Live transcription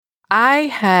I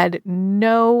had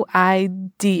no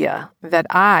idea that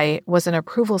I was an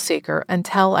approval seeker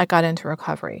until I got into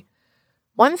recovery.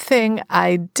 One thing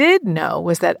I did know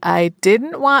was that I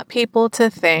didn't want people to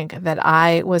think that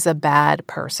I was a bad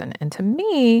person. And to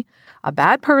me, a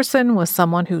bad person was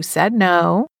someone who said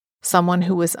no, someone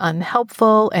who was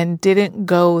unhelpful and didn't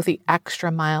go the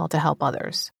extra mile to help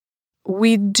others.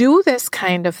 We do this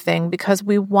kind of thing because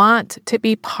we want to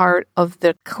be part of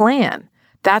the clan.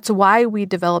 That's why we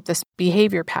develop this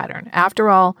behavior pattern. After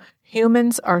all,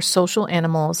 humans are social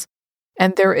animals,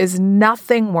 and there is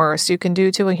nothing worse you can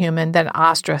do to a human than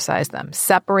ostracize them,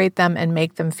 separate them, and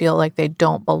make them feel like they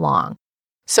don't belong.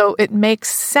 So it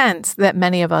makes sense that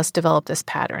many of us develop this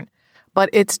pattern, but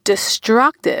it's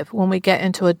destructive when we get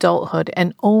into adulthood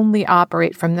and only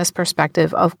operate from this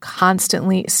perspective of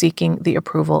constantly seeking the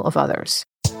approval of others.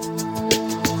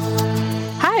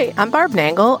 Hi, I'm Barb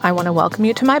Nangle. I want to welcome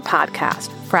you to my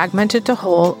podcast, Fragmented to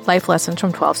Whole, Life Lessons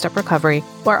from 12-Step Recovery,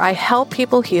 where I help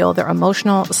people heal their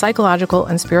emotional, psychological,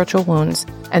 and spiritual wounds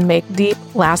and make deep,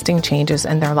 lasting changes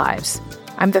in their lives.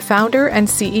 I'm the founder and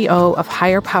CEO of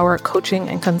Higher Power Coaching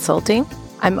and Consulting.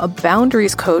 I'm a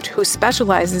boundaries coach who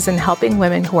specializes in helping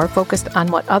women who are focused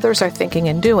on what others are thinking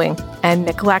and doing and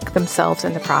neglect themselves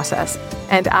in the process.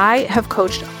 And I have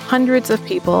coached hundreds of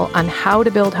people on how to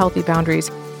build healthy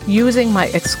boundaries using my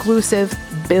exclusive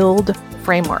Build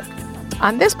framework.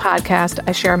 On this podcast,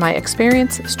 I share my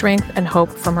experience, strength, and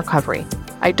hope from recovery.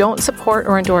 I don't support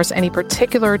or endorse any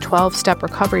particular 12-step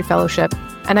recovery fellowship,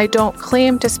 and I don't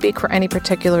claim to speak for any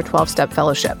particular 12-step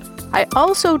fellowship. I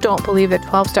also don't believe that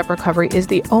 12-step recovery is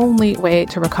the only way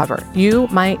to recover. You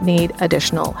might need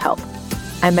additional help.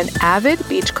 I'm an avid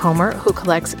beachcomber who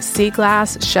collects sea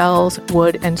glass, shells,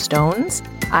 wood, and stones.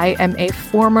 I am a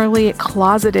formerly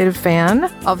closeted fan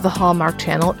of the Hallmark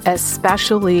Channel,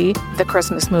 especially the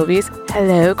Christmas movies.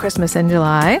 Hello, Christmas in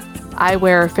July. I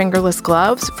wear fingerless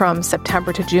gloves from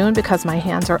September to June because my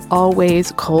hands are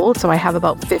always cold, so I have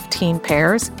about 15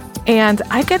 pairs. And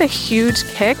I get a huge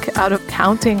kick out of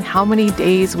counting how many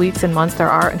days, weeks, and months there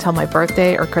are until my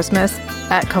birthday or Christmas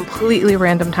at completely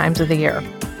random times of the year.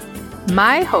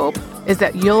 My hope is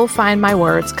that you'll find my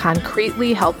words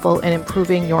concretely helpful in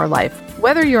improving your life,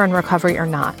 whether you're in recovery or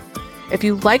not. If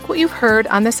you like what you've heard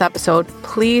on this episode,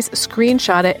 please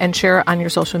screenshot it and share it on your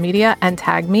social media and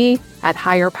tag me at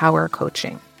Higher Power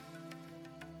Coaching.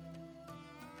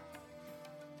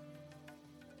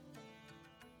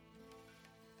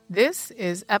 This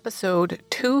is episode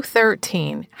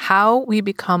 213, How We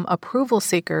Become Approval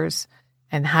Seekers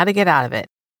and How to Get Out of It.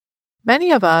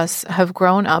 Many of us have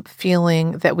grown up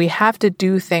feeling that we have to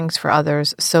do things for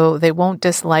others so they won't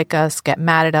dislike us, get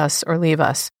mad at us, or leave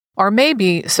us, or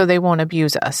maybe so they won't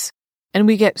abuse us. And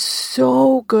we get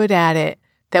so good at it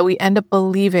that we end up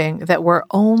believing that we're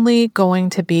only going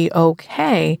to be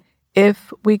okay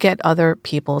if we get other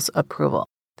people's approval.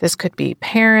 This could be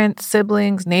parents,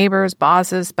 siblings, neighbors,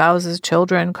 bosses, spouses,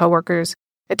 children, coworkers.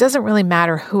 It doesn't really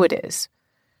matter who it is.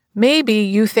 Maybe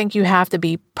you think you have to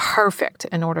be perfect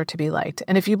in order to be liked.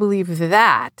 And if you believe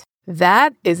that,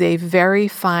 that is a very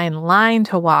fine line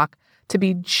to walk to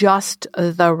be just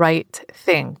the right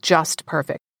thing, just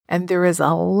perfect. And there is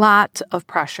a lot of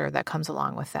pressure that comes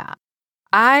along with that.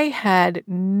 I had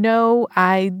no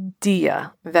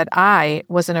idea that I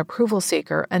was an approval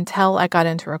seeker until I got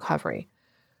into recovery.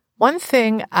 One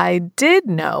thing I did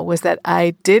know was that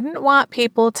I didn't want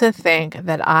people to think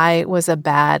that I was a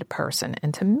bad person.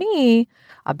 And to me,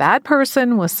 a bad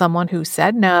person was someone who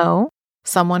said no,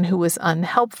 someone who was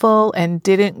unhelpful and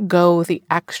didn't go the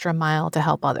extra mile to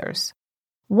help others.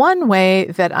 One way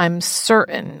that I'm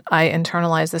certain I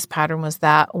internalized this pattern was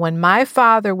that when my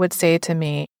father would say to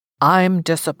me, "I'm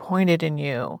disappointed in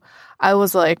you," I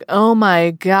was like, oh my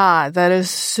God, that is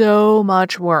so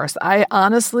much worse. I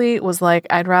honestly was like,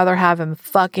 I'd rather have him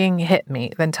fucking hit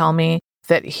me than tell me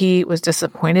that he was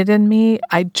disappointed in me.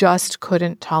 I just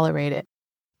couldn't tolerate it.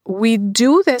 We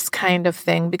do this kind of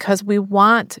thing because we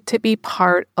want to be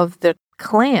part of the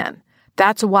clan.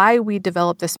 That's why we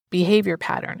develop this behavior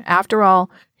pattern. After all,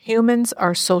 humans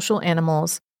are social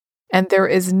animals. And there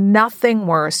is nothing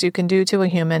worse you can do to a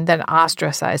human than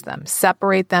ostracize them,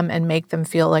 separate them, and make them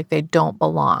feel like they don't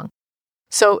belong.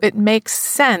 So it makes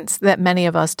sense that many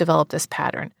of us develop this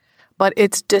pattern. But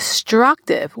it's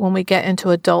destructive when we get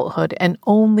into adulthood and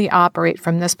only operate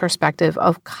from this perspective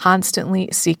of constantly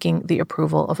seeking the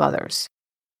approval of others.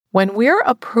 When we're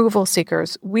approval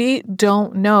seekers, we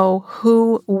don't know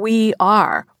who we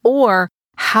are or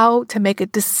how to make a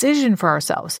decision for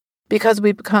ourselves, because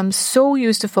we become so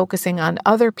used to focusing on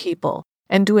other people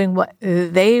and doing what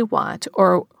they want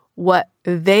or what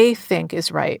they think is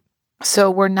right.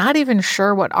 So we're not even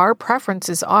sure what our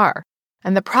preferences are.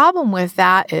 And the problem with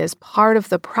that is part of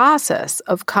the process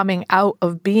of coming out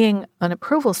of being an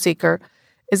approval seeker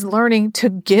is learning to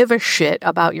give a shit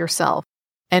about yourself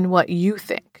and what you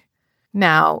think.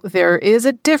 Now, there is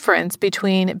a difference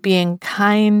between being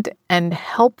kind and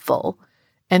helpful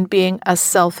and being a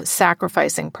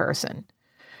self-sacrificing person.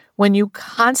 When you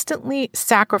constantly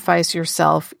sacrifice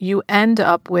yourself, you end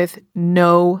up with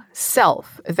no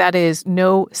self. That is,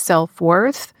 no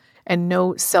self-worth and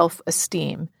no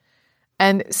self-esteem.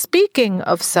 And speaking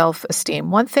of self-esteem,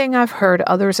 one thing I've heard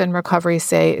others in recovery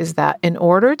say is that in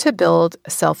order to build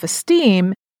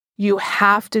self-esteem, you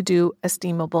have to do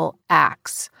esteemable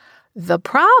acts. The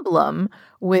problem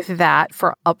with that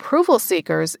for approval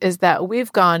seekers is that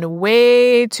we've gone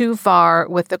way too far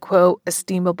with the quote,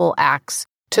 esteemable acts,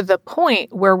 to the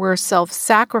point where we're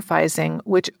self-sacrificing,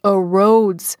 which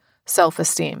erodes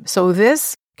self-esteem. So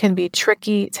this can be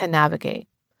tricky to navigate.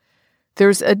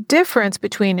 There's a difference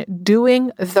between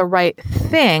doing the right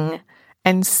thing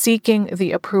and seeking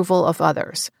the approval of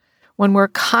others. When we're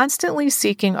constantly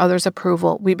seeking others'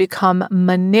 approval, we become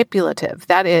manipulative.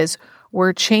 That is,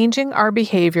 we're changing our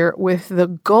behavior with the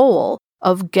goal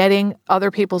of getting other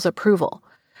people's approval.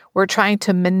 We're trying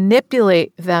to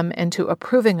manipulate them into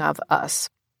approving of us.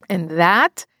 And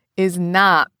that is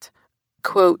not,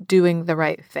 quote, doing the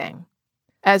right thing.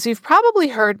 As you've probably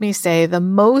heard me say, the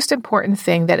most important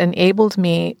thing that enabled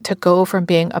me to go from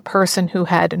being a person who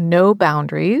had no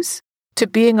boundaries to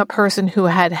being a person who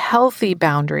had healthy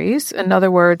boundaries, in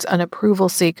other words, an approval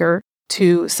seeker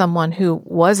to someone who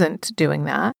wasn't doing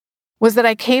that, was that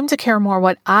I came to care more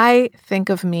what I think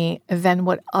of me than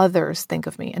what others think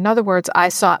of me. In other words, I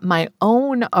sought my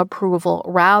own approval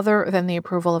rather than the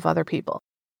approval of other people.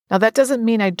 Now, that doesn't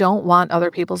mean I don't want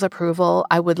other people's approval.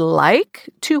 I would like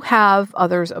to have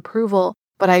others' approval,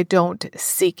 but I don't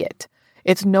seek it.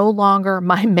 It's no longer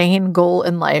my main goal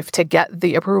in life to get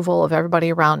the approval of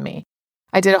everybody around me.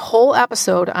 I did a whole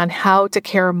episode on how to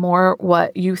care more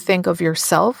what you think of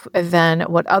yourself than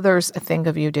what others think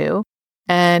of you do.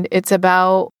 And it's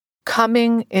about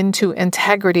coming into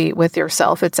integrity with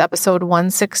yourself. It's episode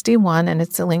 161, and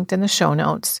it's linked in the show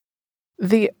notes.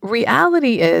 The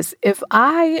reality is, if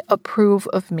I approve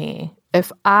of me,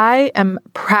 if I am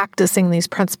practicing these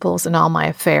principles in all my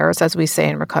affairs, as we say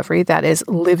in recovery, that is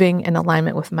living in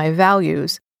alignment with my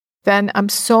values, then I'm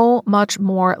so much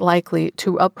more likely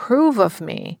to approve of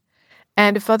me.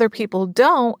 And if other people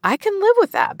don't, I can live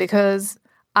with that because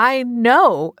I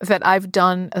know that I've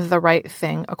done the right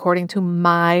thing according to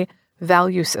my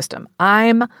value system.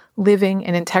 I'm living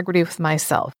in integrity with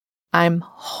myself. I'm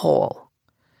whole.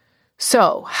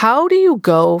 So how do you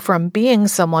go from being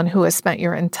someone who has spent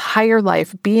your entire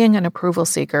life being an approval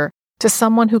seeker to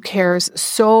someone who cares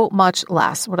so much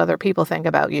less what other people think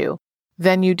about you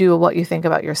than you do what you think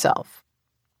about yourself?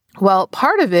 Well,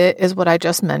 part of it is what I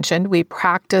just mentioned. We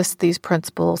practice these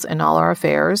principles in all our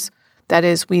affairs. That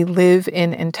is, we live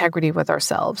in integrity with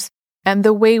ourselves. And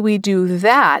the way we do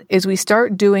that is we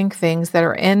start doing things that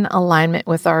are in alignment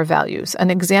with our values. An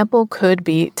example could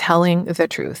be telling the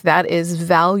truth. That is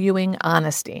valuing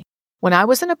honesty. When I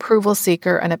was an approval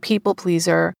seeker and a people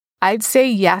pleaser, I'd say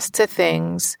yes to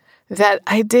things that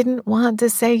I didn't want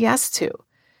to say yes to.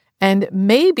 And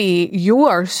maybe you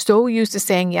are so used to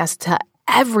saying yes to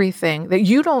everything that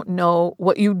you don't know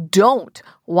what you don't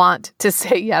want to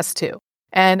say yes to.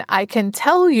 And I can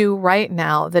tell you right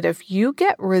now that if you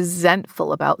get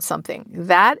resentful about something,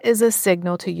 that is a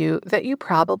signal to you that you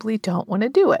probably don't want to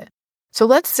do it. So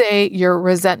let's say your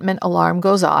resentment alarm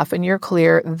goes off and you're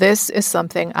clear, this is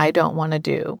something I don't want to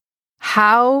do.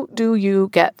 How do you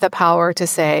get the power to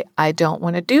say, I don't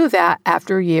want to do that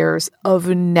after years of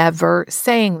never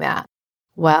saying that?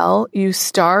 Well, you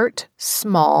start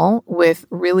small with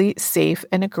really safe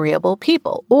and agreeable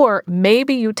people. Or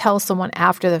maybe you tell someone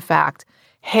after the fact,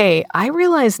 hey, I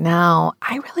realize now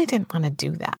I really didn't want to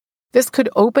do that. This could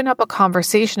open up a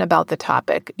conversation about the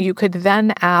topic. You could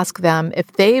then ask them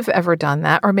if they've ever done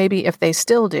that, or maybe if they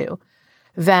still do.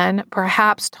 Then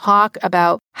perhaps talk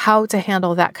about how to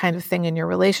handle that kind of thing in your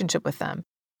relationship with them.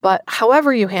 But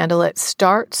however you handle it,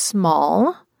 start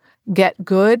small. Get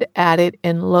good at it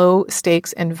in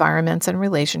low-stakes environments and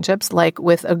relationships, like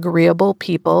with agreeable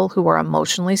people who are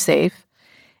emotionally safe,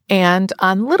 and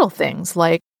on little things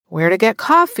like where to get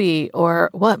coffee or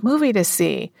what movie to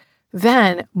see.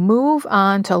 Then move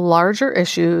on to larger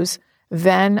issues,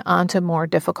 then on to more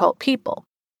difficult people.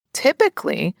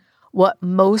 Typically, what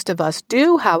most of us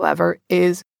do, however,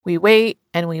 is we wait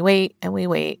and we wait and we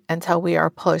wait until we are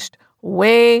pushed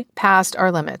way past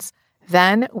our limits.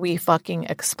 Then we fucking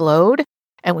explode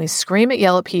and we scream at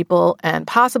yell at people and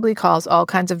possibly cause all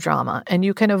kinds of drama. And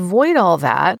you can avoid all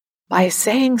that by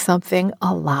saying something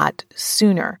a lot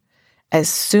sooner. As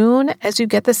soon as you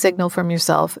get the signal from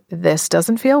yourself, this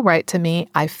doesn't feel right to me,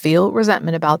 I feel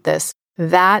resentment about this,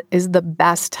 that is the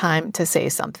best time to say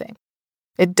something.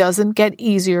 It doesn't get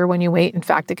easier when you wait. In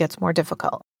fact, it gets more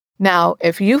difficult. Now,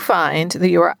 if you find that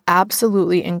you are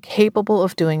absolutely incapable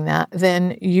of doing that,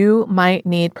 then you might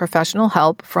need professional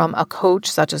help from a coach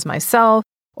such as myself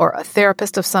or a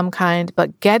therapist of some kind,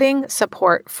 but getting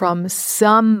support from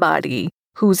somebody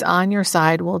who's on your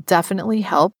side will definitely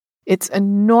help. It's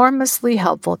enormously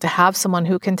helpful to have someone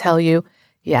who can tell you,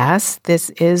 yes, this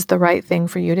is the right thing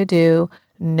for you to do.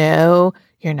 No,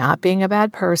 you're not being a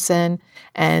bad person.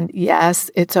 And yes,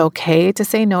 it's okay to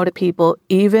say no to people,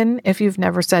 even if you've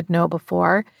never said no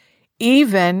before,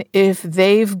 even if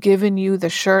they've given you the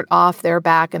shirt off their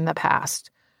back in the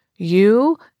past.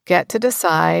 You get to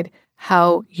decide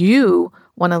how you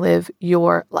want to live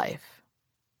your life.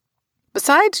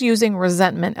 Besides using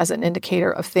resentment as an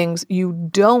indicator of things you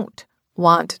don't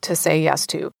want to say yes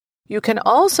to, you can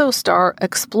also start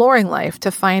exploring life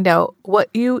to find out what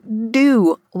you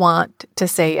do want to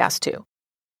say yes to.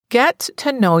 Get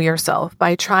to know yourself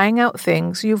by trying out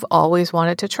things you've always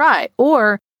wanted to try,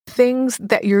 or things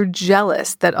that you're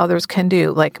jealous that others can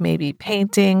do, like maybe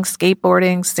painting,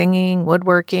 skateboarding, singing,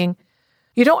 woodworking.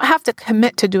 You don't have to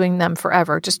commit to doing them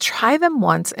forever. Just try them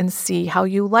once and see how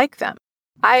you like them.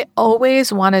 I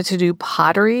always wanted to do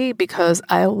pottery because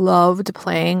I loved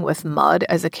playing with mud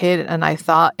as a kid, and I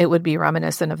thought it would be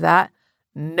reminiscent of that.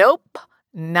 Nope,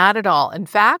 not at all. In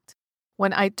fact,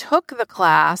 when I took the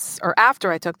class, or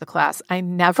after I took the class, I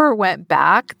never went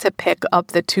back to pick up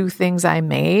the 2 things I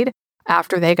made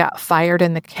after they got fired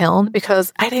in the kiln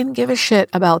because I didn't give a shit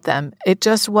about them. It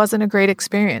just wasn't a great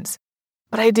experience.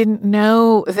 But I didn't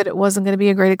know that it wasn't going to be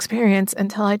a great experience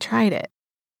until I tried it.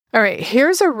 All right,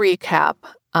 here's a recap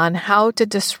on how to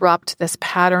disrupt this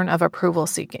pattern of approval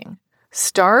seeking.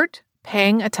 Start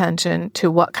paying attention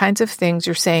to what kinds of things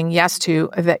you're saying yes to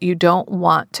that you don't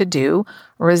want to do.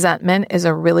 Resentment is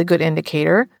a really good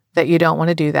indicator that you don't want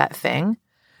to do that thing.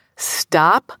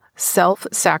 Stop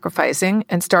self-sacrificing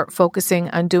and start focusing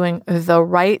on doing the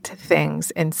right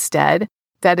things instead.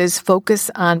 That is,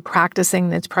 focus on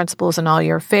practicing these principles in all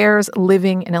your affairs,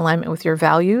 living in alignment with your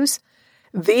values.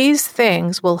 These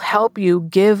things will help you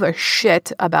give a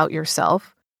shit about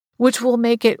yourself, which will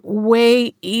make it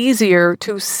way easier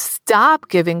to stop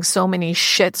giving so many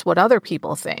shits what other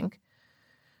people think.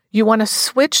 You want to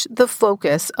switch the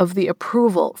focus of the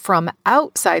approval from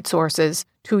outside sources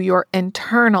to your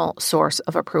internal source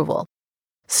of approval.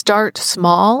 Start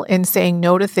small in saying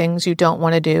no to things you don't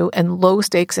want to do in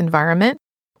low-stakes environment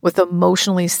with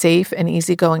emotionally safe and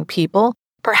easygoing people.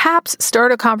 Perhaps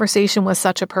start a conversation with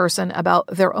such a person about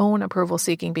their own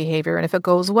approval-seeking behavior. And if it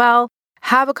goes well,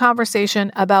 have a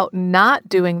conversation about not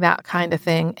doing that kind of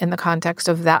thing in the context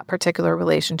of that particular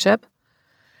relationship.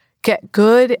 Get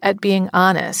good at being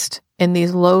honest in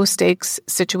these low-stakes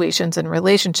situations and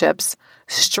relationships.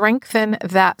 Strengthen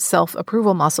that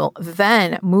self-approval muscle,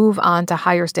 then move on to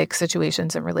higher-stakes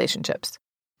situations and relationships.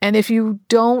 And if you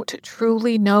don't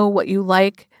truly know what you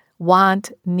like,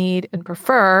 want, need, and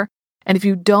prefer, and if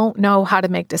you don't know how to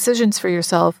make decisions for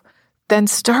yourself, then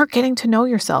start getting to know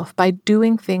yourself by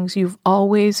doing things you've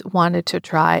always wanted to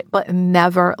try but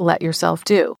never let yourself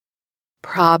do.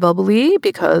 Probably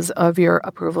because of your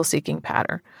approval-seeking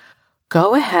pattern.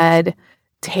 Go ahead,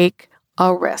 take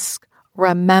a risk.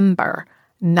 Remember,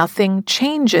 nothing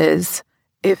changes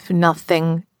if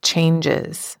nothing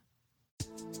changes.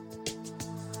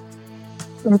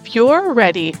 If you're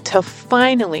ready to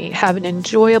finally have an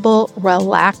enjoyable,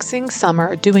 relaxing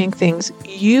summer doing things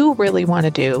you really want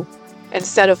to do,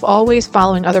 instead of always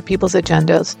following other people's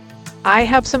agendas, I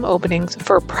have some openings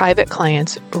for private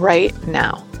clients right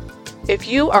now. If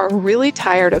you are really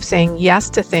tired of saying yes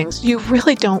to things you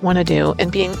really don't want to do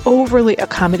and being overly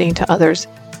accommodating to others,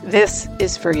 this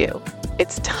is for you.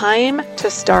 It's time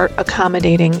to start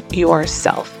accommodating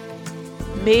yourself.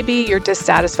 Maybe you're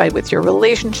dissatisfied with your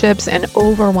relationships and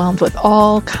overwhelmed with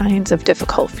all kinds of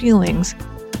difficult feelings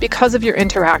because of your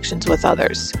interactions with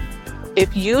others.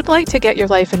 If you'd like to get your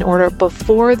life in order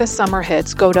before the summer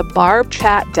hits, go to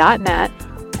barbchat.net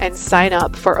and sign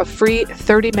up for a free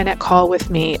 30-minute call with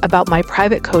me about my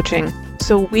private coaching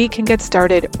so we can get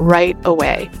started right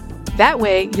away. That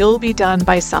way, you'll be done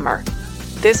by summer.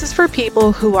 This is for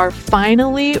people who are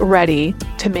finally ready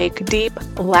to make deep,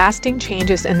 lasting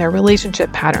changes in their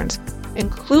relationship patterns,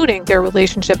 including their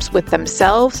relationships with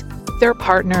themselves, their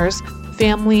partners,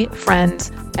 family,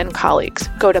 friends, and colleagues.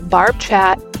 Go to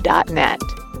barbchat.net.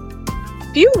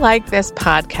 If you like this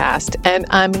podcast, and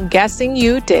I'm guessing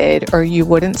you did or you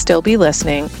wouldn't still be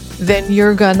listening, then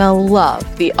you're gonna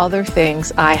love the other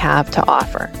things I have to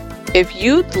offer. If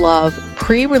you'd love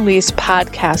pre-release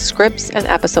podcast scripts and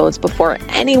episodes before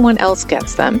anyone else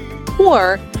gets them,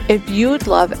 or if you'd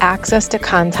love access to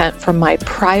content from my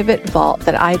private vault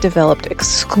that I developed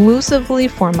exclusively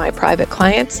for my private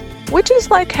clients, which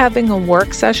is like having a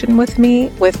work session with me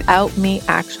without me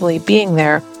actually being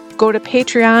there, go to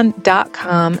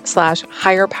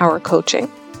patreon.com/higherpowercoaching.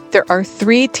 There are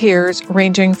 3 tiers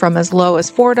ranging from as low as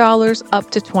 $4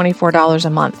 up to $24 a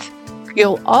month.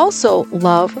 You'll also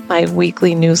love my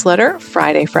weekly newsletter,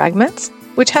 Friday Fragments,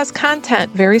 which has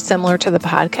content very similar to the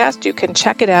podcast. You can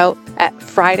check it out at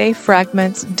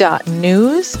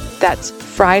fridayfragments.news. That's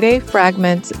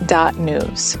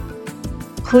fridayfragments.news.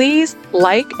 Please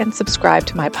like and subscribe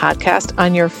to my podcast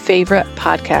on your favorite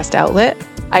podcast outlet.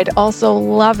 I'd also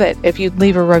love it if you'd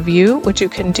leave a review, which you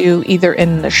can do either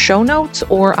in the show notes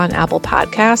or on Apple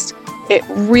Podcasts. It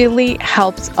really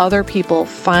helps other people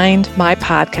find my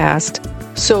podcast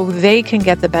so they can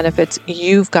get the benefits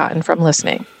you've gotten from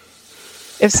listening.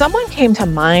 If someone came to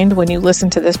mind when you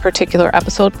listened to this particular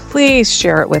episode, please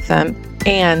share it with them.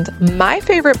 And my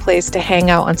favorite place to hang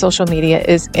out on social media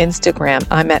is Instagram.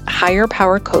 I'm at Higher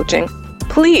Power Coaching.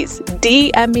 Please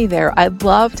DM me there. I'd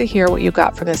love to hear what you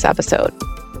got from this episode.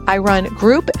 I run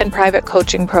group and private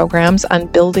coaching programs on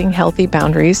building healthy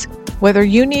boundaries. Whether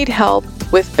you need help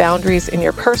with boundaries in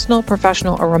your personal,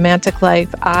 professional, or romantic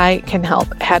life, I can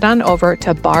help. Head on over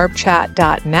to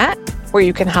barbchat.net, where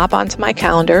you can hop onto my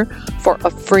calendar for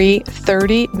a free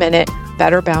 30-minute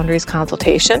Better Boundaries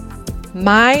consultation.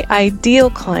 My ideal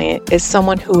client is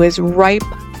someone who is ripe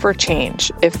for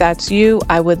change. If that's you,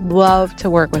 I would love to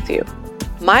work with you.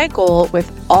 My goal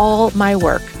with all my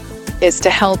work is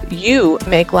to help you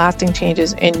make lasting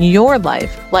changes in your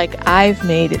life like I've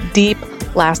made deep,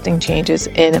 lasting changes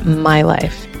in my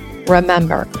life.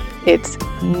 Remember, it's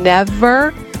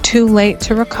never too late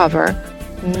to recover.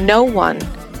 No one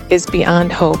is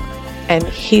beyond hope, and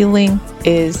healing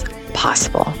is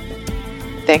possible.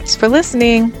 Thanks for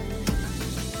listening.